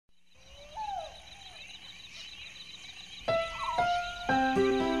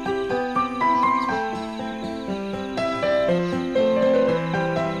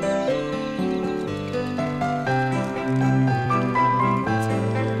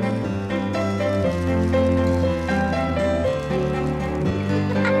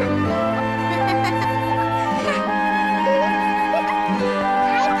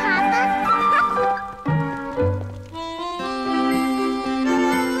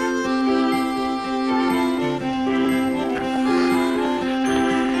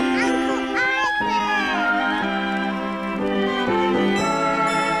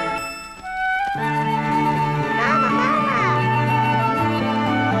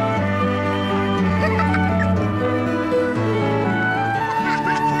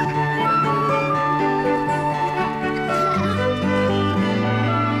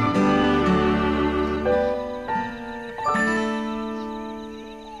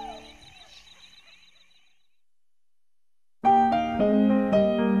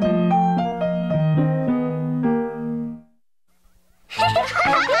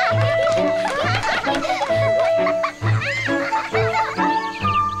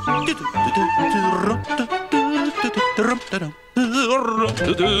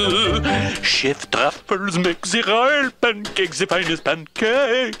Chef Truffles makes the royal pancakes, the finest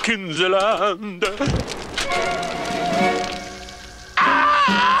pancake in the land.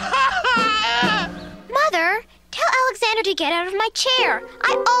 Mother, tell Alexander to get out of my chair.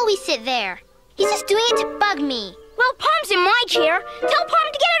 I always sit there. He's just doing it to bug me. Well, Pom's in my chair. Tell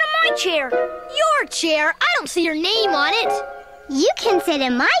Pom to get out of my chair. Your chair? I don't see your name on it. You can sit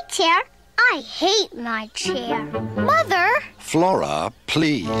in my chair. I hate my chair. Mother? Flora,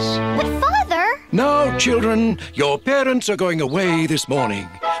 please. But Father? Now, children, your parents are going away this morning.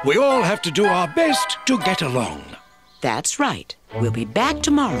 We all have to do our best to get along. That's right. We'll be back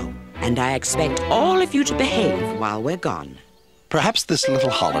tomorrow, and I expect all of you to behave while we're gone. Perhaps this little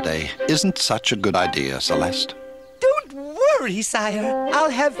holiday isn't such a good idea, Celeste. Don't worry, sire.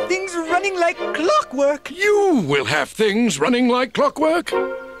 I'll have things running like clockwork. You will have things running like clockwork.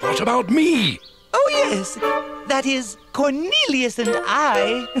 What about me? Oh, yes. That is, Cornelius and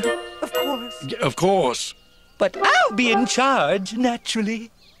I, of course. Of course. But I'll be in charge, naturally.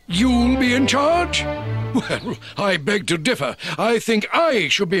 You'll be in charge? Well, I beg to differ. I think I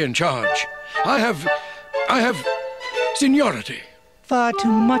should be in charge. I have seniority. Far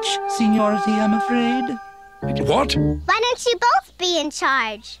too much seniority, I'm afraid. What? Why don't you both be in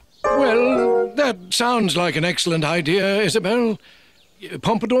charge? Well, that sounds like an excellent idea, Isabel.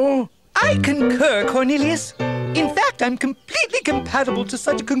 Pompadour? I concur, Cornelius. In fact, I'm completely compatible to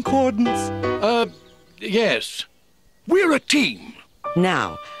such concordance. Yes. We're a team.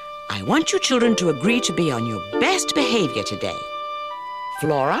 Now, I want you children to agree to be on your best behavior today.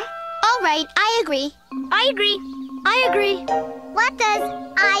 Flora? All right, I agree. I agree. I agree. What does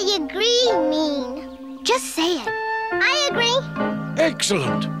I agree mean? Just say it. I agree.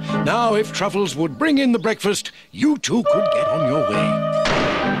 Excellent. Now, if Truffles would bring in the breakfast, you two could get on your way.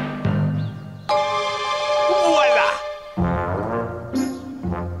 Voila!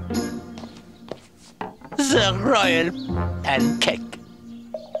 The royal pancake.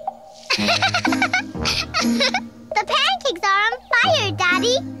 The pancakes are on fire,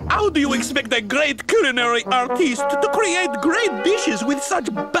 Daddy. How do you expect a great culinary artiste to create great dishes with such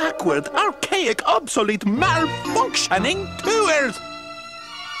backward, archaic, obsolete, malfunctioning tools?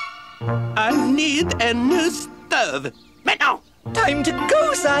 I need a new stove. Now! Time to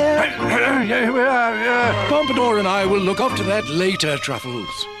go, sire. Pompadour and I will look after that later,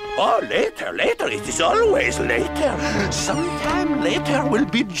 Truffles. Oh, later. It is always later. Sometime later will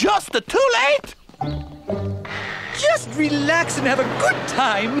be just too late. Just relax and have a good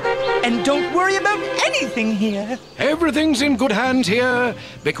time. And don't worry about anything here. Everything's in good hands here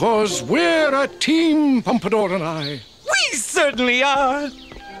because we're a team, Pompadour and I. We certainly are.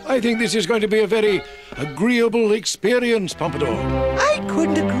 I think this is going to be a very agreeable experience, Pompadour. I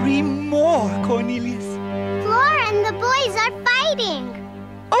couldn't agree more, Cornelius. Flora and the boys are fighting.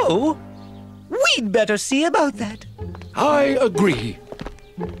 Oh, we'd better see about that. I agree.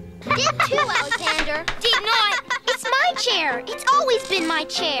 Did too, Alexander. Did not. It's my chair. It's always been my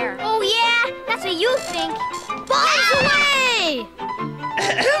chair. Oh, yeah? That's what you think. Bombs away!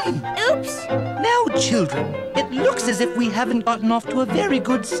 Oops. Now, children, it looks as if we haven't gotten off to a very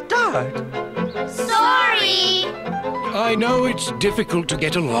good start. Sorry. I know it's difficult to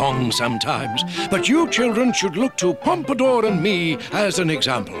get along sometimes, but you children should look to Pompadour and me as an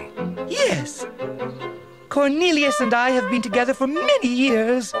example. Yes. Cornelius and I have been together for many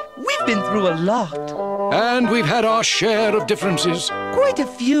years. We've been through a lot. And we've had our share of differences. Quite a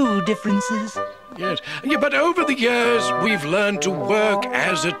few differences. Yes, but over the years, we've learned to work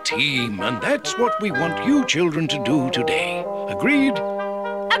as a team, and that's what we want you children to do today. Agreed?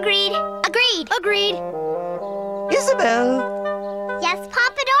 Agreed. Agreed. Agreed. Isabel. Yes,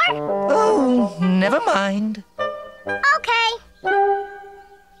 Pompadour? Oh, never mind. Okay.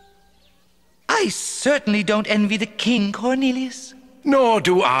 I certainly don't envy the king, Cornelius. Nor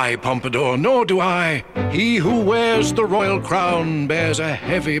do I, Pompadour, nor do I. He who wears the royal crown bears a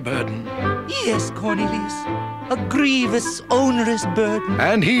heavy burden. Yes, Cornelius. A grievous, onerous burden.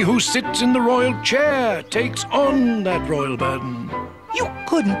 And he who sits in the royal chair takes on that royal burden. You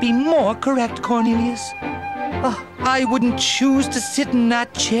couldn't be more correct, Cornelius. Oh, I wouldn't choose to sit in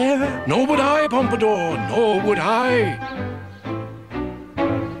that chair. Nor would I, Pompadour, nor would I.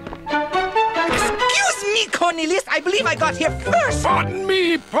 Excuse me, Cornelius. I believe I got here first. Pardon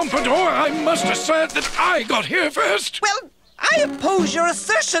me, Pompadour. I must assert that I got here first. Well, I oppose your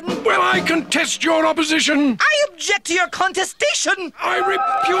assertion. Well, I contest your opposition. I object to your contestation. I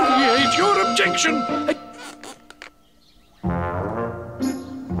repudiate your objection.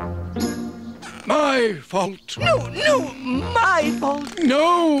 My fault. No, my fault.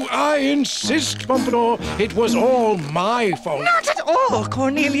 No, I insist, Pompadour. It was all my fault. Not at all,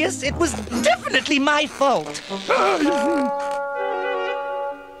 Cornelius. It was definitely my fault.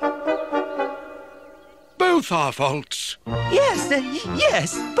 Both our faults. Yes,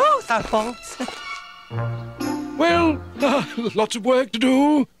 both our faults. Well, lots of work to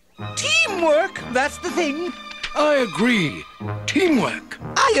do. Teamwork, that's the thing. I agree. Teamwork.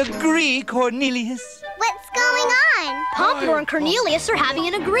 I agree, Cornelius. What's going on? Pompadour and Cornelius are having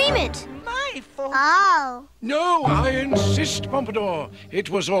an agreement. My fault. Oh. No, I insist, Pompadour. It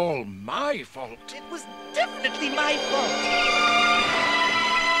was all my fault. It was definitely my fault.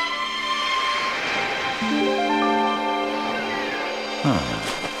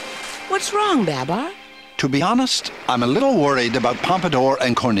 What's wrong, Babar? To be honest, I'm a little worried about Pompadour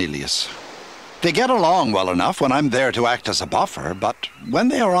and Cornelius. They get along well enough when I'm there to act as a buffer, but when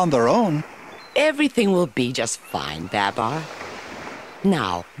they are on their own... Everything will be just fine, Babar.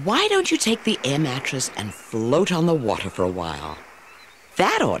 Now, why don't you take the air mattress and float on the water for a while?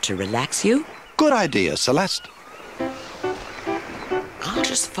 That ought to relax you. Good idea, Celeste. I'll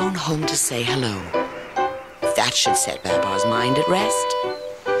just phone home to say hello. That should set Babar's mind at rest.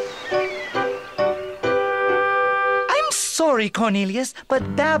 Sorry, Cornelius,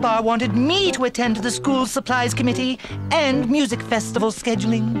 but Babar wanted me to attend to the school supplies committee and music festival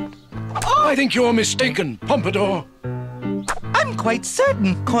scheduling. I think you're mistaken, Pompadour. I'm quite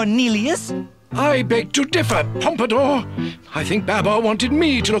certain, Cornelius. I beg to differ, Pompadour. I think Babar wanted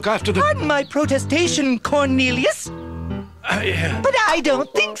me to look after the... Pardon my protestation, Cornelius, but I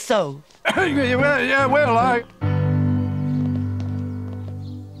don't think so. Well, I...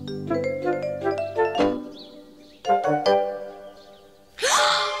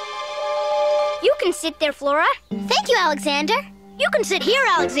 You can sit there, Flora. Thank you, Alexander. You can sit here,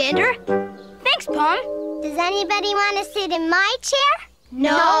 Alexander. Thanks, Pom. Does anybody want to sit in my chair?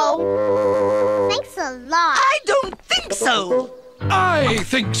 No. Thanks a lot. I don't think so. I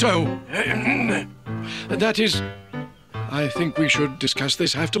think so. That is... I think we should discuss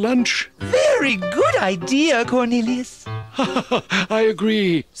this after lunch. Very good idea, Cornelius. I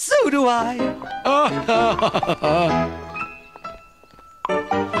agree. So do I.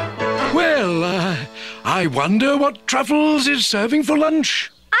 Well, I wonder what Truffles is serving for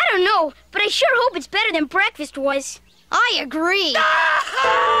lunch. I don't know, but I sure hope it's better than breakfast was. I agree.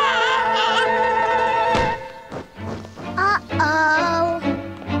 Uh-oh.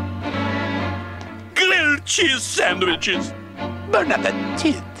 Grilled cheese sandwiches. Bon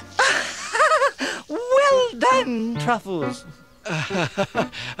appetit. Well done, Truffles.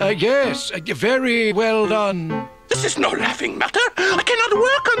 Yes, very well done. This is no laughing matter. I cannot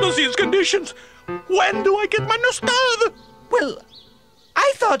work under these conditions. When do I get my new stove? Well,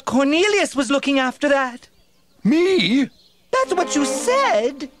 I thought Cornelius was looking after that. Me? That's what you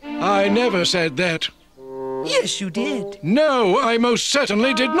said. I never said that. Yes, you did. No, I most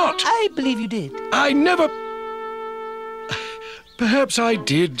certainly did not. I believe you did. I never... Perhaps I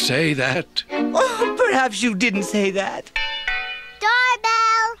did say that. Oh, perhaps you didn't say that.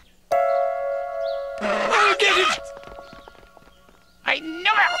 Doorbell. I'll get it. I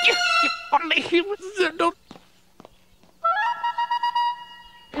know it. If only he was there. Don't...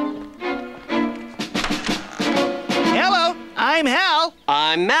 Hello, I'm Hal.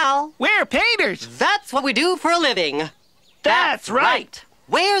 I'm Mal. We're painters. That's what we do for a living. That's right.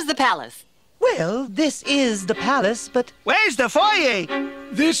 Where's the palace? Well, this is the palace, but... Where's the foyer?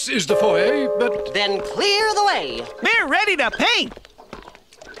 This is the foyer, but... Then clear the way. We're ready to paint.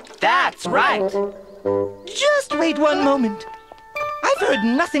 That's right. Just wait one moment. I've heard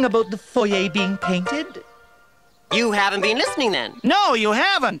nothing about the foyer being painted. You haven't been listening then. No, you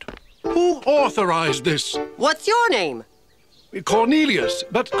haven't. Who authorized this? What's your name? Cornelius,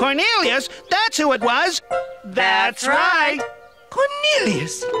 but... Cornelius, that's who it was. That's right.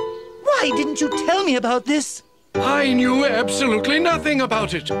 Cornelius! Why didn't you tell me about this? I knew absolutely nothing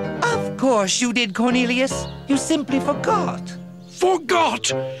about it. Of course you did, Cornelius. You simply forgot.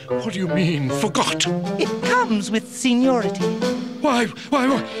 Forgot? What do you mean, forgot? It comes with seniority. Why,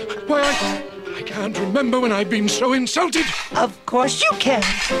 I can't remember when I've been so insulted. Of course you can.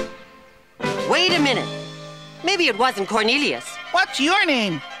 Wait a minute. Maybe it wasn't Cornelius. What's your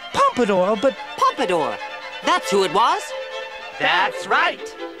name? Pompadour, but... Pompadour. That's who it was. That's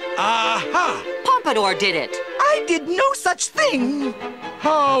right. Aha! Pompadour did it. I did no such thing.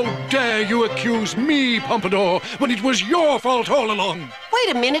 How dare you accuse me, Pompadour, when it was your fault all along? Wait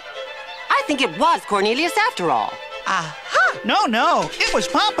a minute. I think it was Cornelius after all. Aha! No, it was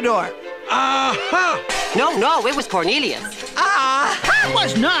Pompadour. Aha! No, it was Cornelius. Aha! It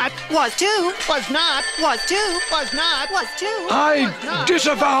was not. Was too. Was not. Was too. Was not. Was too. I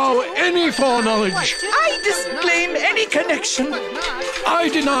disavow any foreknowledge. I disclaim any connection. I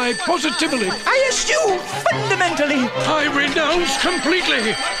deny positively. I eschew fundamentally. I renounce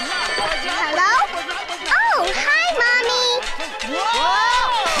completely. Hello? Oh, hi, Mommy.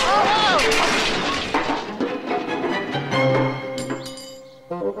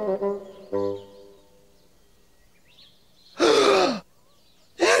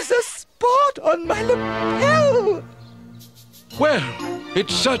 There's a spot on my lapel. Well,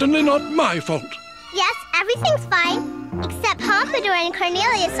 it's certainly not my fault. Yes, everything's fine. Except Pompadour and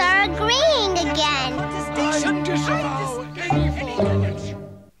Cornelius are agreeing again. I disavow any foreknowledge.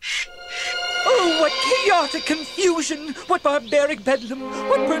 Oh, what chaotic confusion! What barbaric bedlam!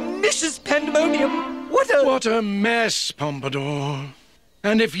 What pernicious pandemonium! What a mess, Pompadour.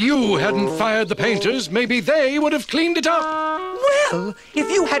 And if you hadn't fired the painters, maybe they would have cleaned it up. Well, if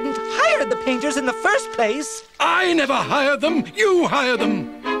you hadn't hired the painters in the first place... I never hired them. You hired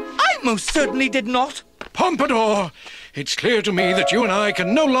them. I most certainly did not. Pompadour, it's clear to me that you and I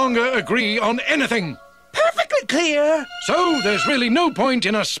can no longer agree on anything. Perfectly clear. So there's really no point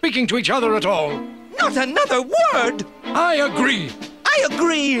in us speaking to each other at all. Not another word. I agree. I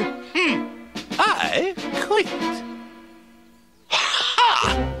agree. I quit.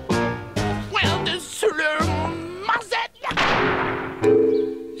 Well, de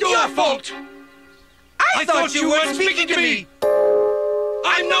Your fault. I thought you weren't speaking to me.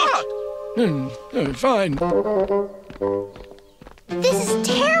 I'm not. Fine. This is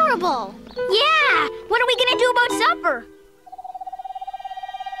terrible. Yeah! What are we gonna do about supper?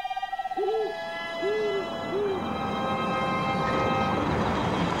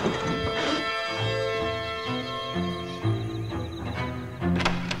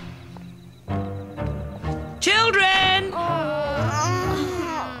 Children!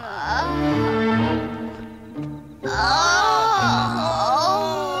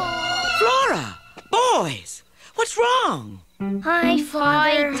 Flora! Boys! What's wrong? Hi,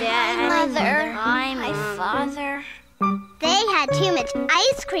 Father. Hi, Dad. Mother. Hi, my father. They had too much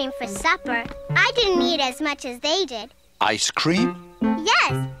ice cream for supper. I didn't eat as much as they did. Ice cream?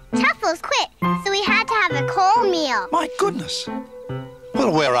 Yes, Truffles quit, so we had to have a cold meal. My goodness.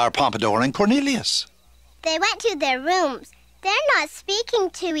 Well, where are Pompadour and Cornelius? They went to their rooms. They're not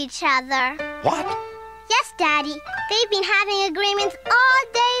speaking to each other. What? Yes, Daddy. They've been having agreements all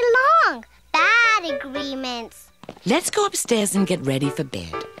day long. Bad agreements. Let's go upstairs and get ready for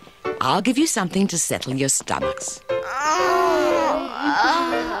bed. I'll give you something to settle your stomachs.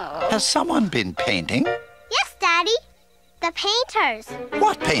 Has someone been painting? Yes, Daddy. The painters.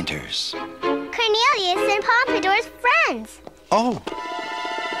 What painters? Cornelius and Pompadour's friends. Oh.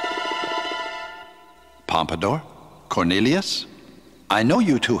 Pompadour? Cornelius? I know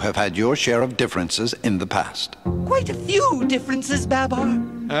you two have had your share of differences in the past. Quite a few differences, Babar.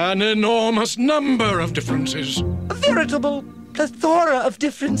 An enormous number of differences. A veritable plethora of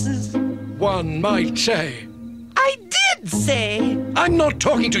differences. One might say. I did say. I'm not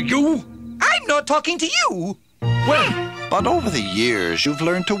talking to you. I'm not talking to you. Well, But over the years, you've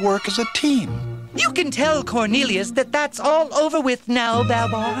learned to work as a team. You can tell Cornelius that that's all over with now,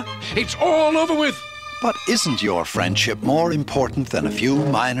 Babar. it's all over with. But isn't your friendship more important than a few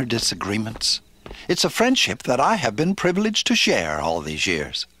minor disagreements? It's a friendship that I have been privileged to share all these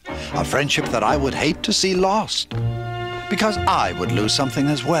years. A friendship that I would hate to see lost. Because I would lose something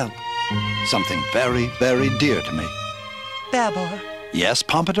as well. Something very, very dear to me. Babar, Yes,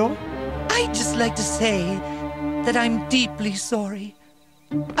 Pompadour? I'd just like to say that I'm deeply sorry.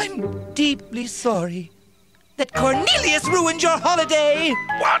 I'm deeply sorry that Cornelius ruined your holiday.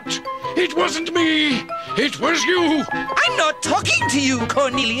 What? It wasn't me. It was you. I'm not talking to you,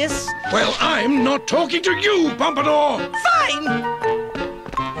 Cornelius. Well, I'm not talking to you, Pompadour. Fine.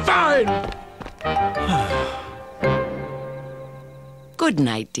 Fine. Good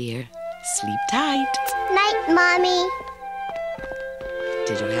night, dear. Sleep tight. Night, Mommy.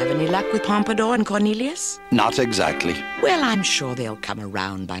 Did you have any luck with Pompadour and Cornelius? Not exactly. Well, I'm sure they'll come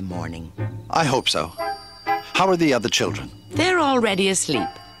around by morning. I hope so. How are the other children? They're already asleep.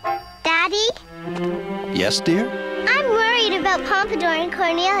 Daddy, Yes, dear? I'm worried about Pompadour and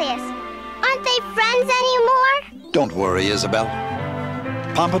Cornelius. Aren't they friends anymore? Don't worry, Isabel.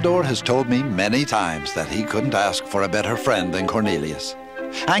 Pompadour has told me many times that he couldn't ask for a better friend than Cornelius.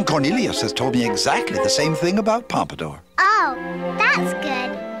 And Cornelius has told me exactly the same thing about Pompadour. Oh, that's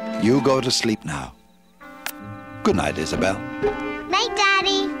good. You go to sleep now. Good night, Isabel. Night,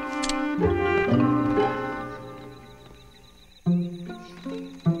 Daddy.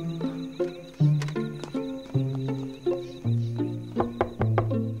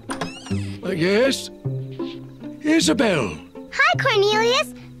 Yes? Isabel. Hi,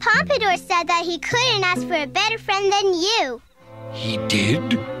 Cornelius. Pompadour said that he couldn't ask for a better friend than you. He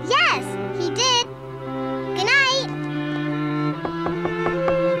did? Yes, he did. Good night.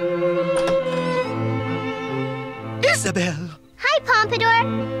 Isabel! Hi, Pompadour.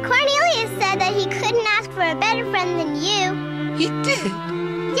 Cornelius said that he couldn't ask for a better friend than you. He did?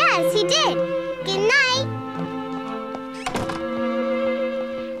 Yes, he did. Good night.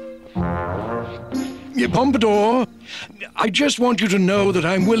 Pompadour, I just want you to know that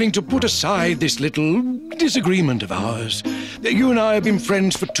I'm willing to put aside this little disagreement of ours. You and I have been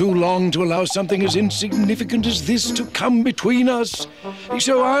friends for too long to allow something as insignificant as this to come between us.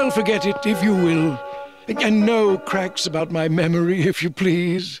 So I'll forget it, if you will. And no cracks about my memory, if you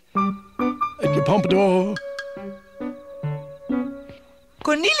please. Pompadour.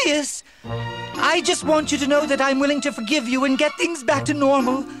 Cornelius! I just want you to know that I'm willing to forgive you and get things back to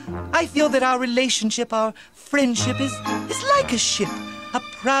normal. I feel that our relationship, our friendship is like a ship, a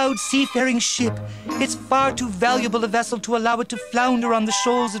proud seafaring ship. It's far too valuable a vessel to allow it to flounder on the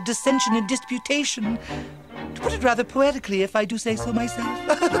shoals of dissension and disputation. To put it rather poetically, if I do say so myself.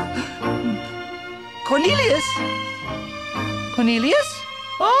 Cornelius? Cornelius?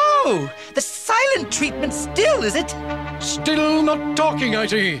 Oh, the silent treatment still, is it? Still not talking, I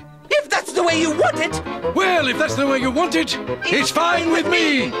see. If that's the way you want it. Well, if that's the way you want it, it's fine with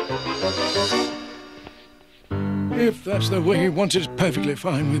me. If that's the way he wants it, it's perfectly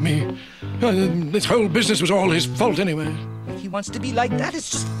fine with me. This whole business was all his fault anyway. If he wants to be like that,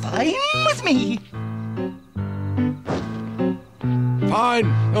 it's just fine with me. Fine.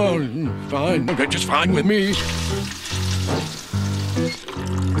 Oh, fine. Okay, just fine with me.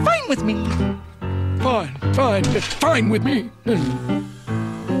 Fine with me. Fine, fine, just fine with me.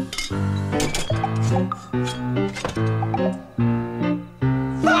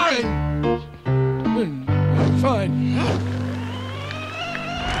 Fine. Fine.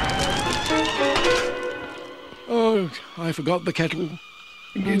 Oh, I forgot the kettle.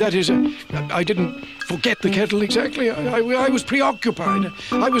 That is, I didn't forget the kettle exactly. I was preoccupied.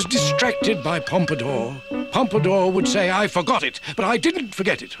 I was distracted by Pompadour. Pompadour would say I forgot it, but I didn't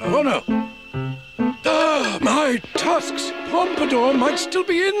forget it. Oh, no. Ah, my tusks! Pompadour might still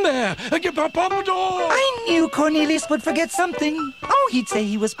be in there. Pompadour! I knew Cornelius would forget something. Oh, he'd say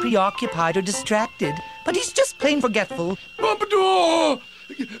he was preoccupied or distracted. But he's just plain forgetful. Pompadour!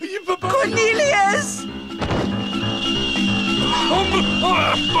 Cornelius!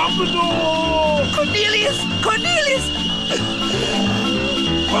 Pompadour! Cornelius! Cornelius!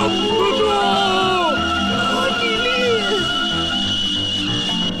 Pompadour! Cornelius!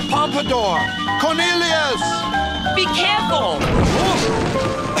 Pompadour! Cornelius! Be careful!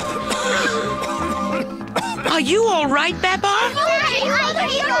 Are you all right, Babar?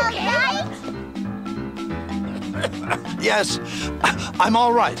 Yes, I'm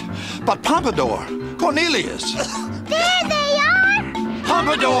all right. But Pompadour! Cornelius! There they are!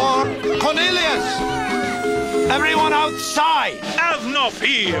 Pompadour! Cornelius! Everyone outside! Have no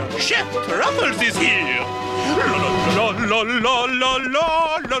fear. Chef Truffles is here. La la la la la la la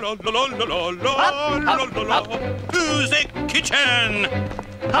la la la la la. To the kitchen.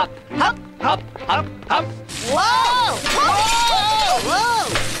 Hop, hop, hop, hop, hop. Whoa! Whoa!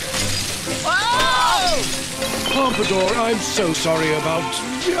 Whoa! Pompadour, I'm so sorry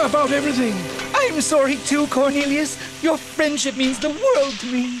about everything. I'm sorry too, Cornelius. Your friendship means the world to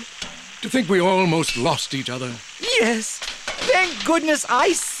me. To think we almost lost each other. Yes. Thank goodness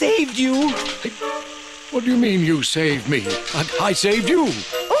I saved you. What do you mean you saved me? I saved you.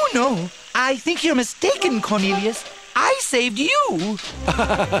 Oh, no. I think you're mistaken, Cornelius. I saved you.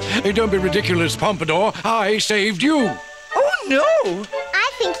 Hey, don't be ridiculous, Pompadour. I saved you. Oh, no.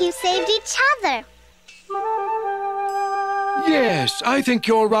 I think you saved each other. Yes, I think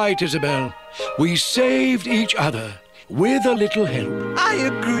you're right, Isabel. We saved each other with a little help. I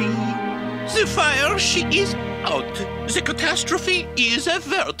agree. The fire, she is out. The catastrophe is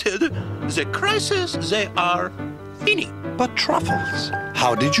averted. The crisis, they are finished. But Truffles,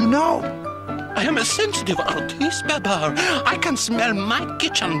 how did you know? I am a sensitive artist, Babar. I can smell my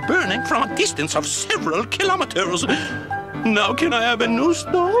kitchen burning from a distance of several kilometers. Now can I have a new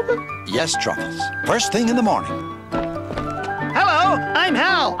stove? Yes, Truffles. First thing in the morning. Hello, I'm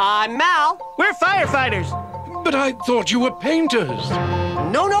Hal. I'm Mal. We're firefighters. But I thought you were painters.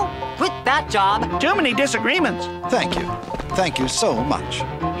 No, quit that job. Too many disagreements. Thank you. Thank you so much.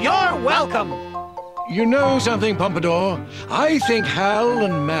 You're welcome. You know something, Pompadour? I think Hal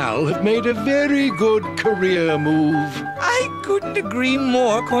and Mal have made a very good career move. I couldn't agree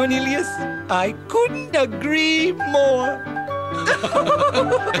more, Cornelius. I couldn't agree more.